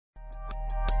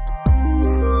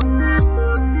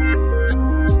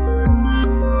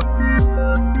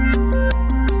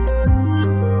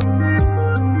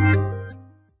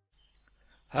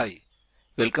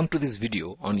Welcome to this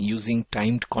video on using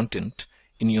timed content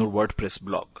in your WordPress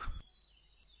blog.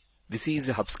 This is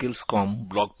a HubSkills Com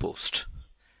blog post.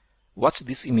 Watch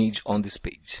this image on this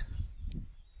page.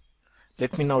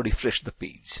 Let me now refresh the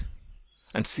page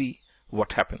and see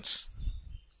what happens.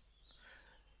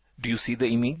 Do you see the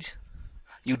image?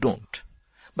 You don't.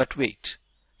 But wait,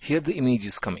 here the image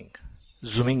is coming,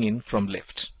 zooming in from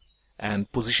left and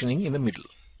positioning in the middle.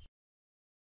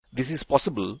 This is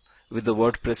possible with the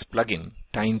WordPress plugin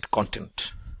Timed Content.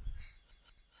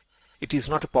 It is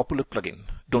not a popular plugin,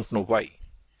 don't know why,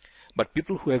 but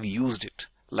people who have used it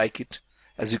like it,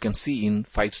 as you can see in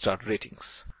 5-star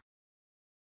ratings.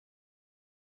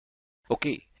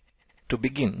 Okay, to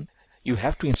begin, you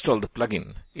have to install the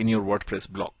plugin in your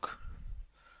WordPress blog.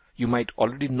 You might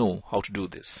already know how to do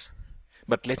this,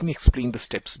 but let me explain the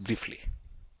steps briefly.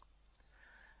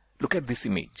 Look at this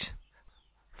image.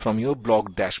 From your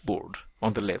blog dashboard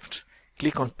on the left,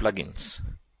 click on Plugins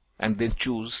and then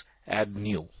choose Add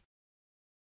New.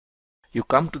 You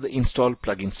come to the Install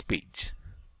Plugins page.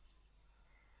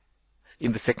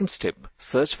 In the second step,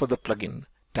 search for the plugin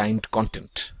Timed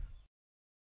Content.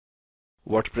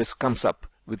 WordPress comes up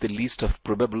with a list of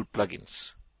probable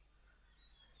plugins.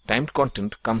 Timed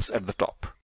Content comes at the top.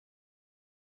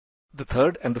 The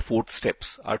third and the fourth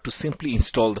steps are to simply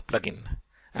install the plugin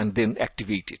and then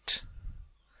activate it.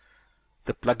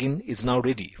 The plugin is now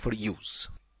ready for use.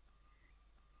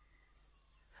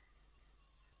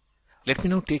 Let me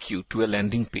now take you to a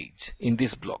landing page in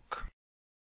this blog.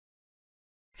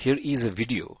 Here is a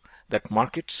video that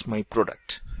markets my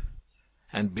product,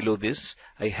 and below this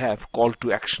I have call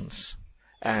to actions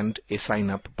and a sign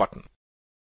up button.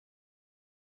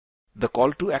 The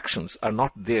call to actions are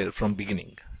not there from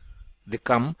beginning. They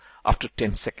come after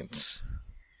 10 seconds.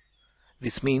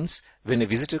 This means when a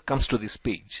visitor comes to this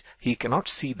page, he cannot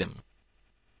see them.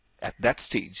 At that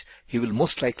stage, he will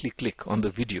most likely click on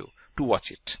the video to watch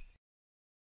it.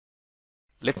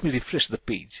 Let me refresh the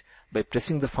page by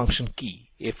pressing the function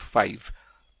key F5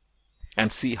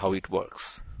 and see how it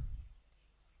works.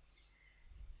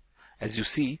 As you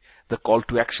see, the call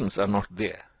to actions are not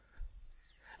there.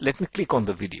 Let me click on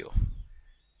the video.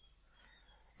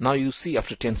 Now you see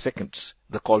after 10 seconds,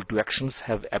 the call to actions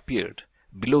have appeared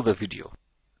below the video.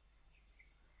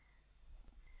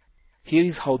 Here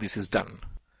is how this is done.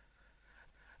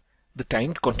 The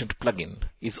Timed Content plugin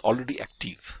is already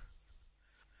active.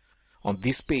 On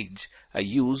this page, I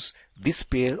use this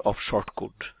pair of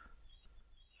shortcode.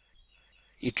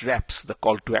 It wraps the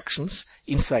call to actions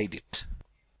inside it.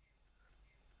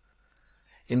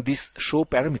 In this Show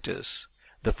Parameters,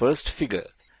 the first figure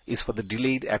is for the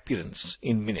delayed appearance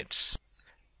in minutes.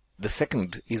 The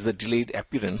second is the delayed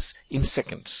appearance in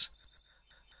seconds.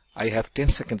 I have 10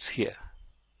 seconds here.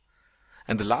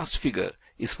 And the last figure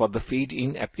is for the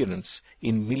fade-in appearance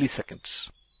in milliseconds.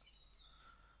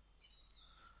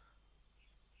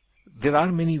 There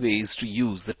are many ways to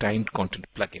use the Timed Content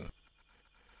plugin.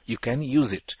 You can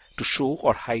use it to show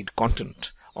or hide content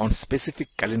on specific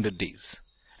calendar days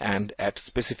and at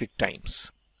specific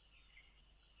times.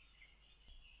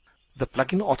 The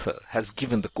plugin author has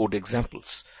given the code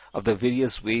examples of the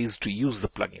various ways to use the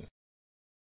plugin.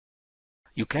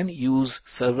 You can use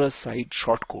server-side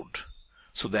shortcode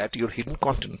so that your hidden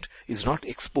content is not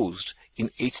exposed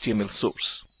in HTML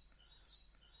source.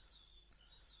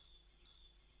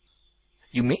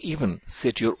 You may even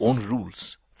set your own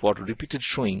rules for repeated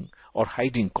showing or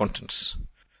hiding contents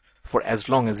for as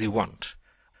long as you want,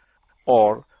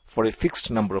 or for a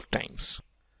fixed number of times.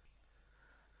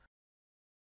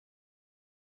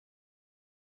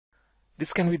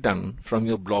 This can be done from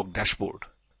your blog dashboard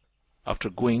after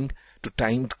going to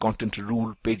Timed Content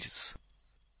Rule pages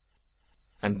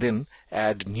and then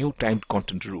add new Timed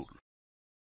Content rule.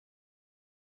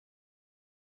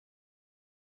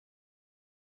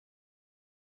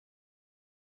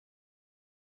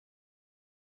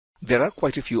 There are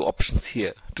quite a few options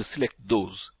here to select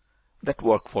those that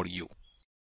work for you.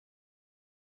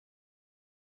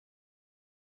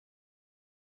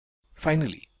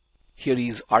 Finally, here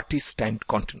is Artist Timed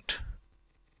Content,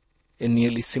 a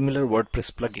nearly similar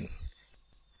WordPress plugin,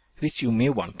 which you may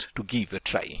want to give a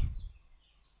try.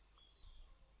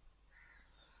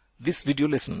 This video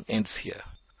lesson ends here.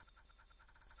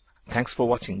 Thanks for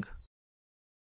watching.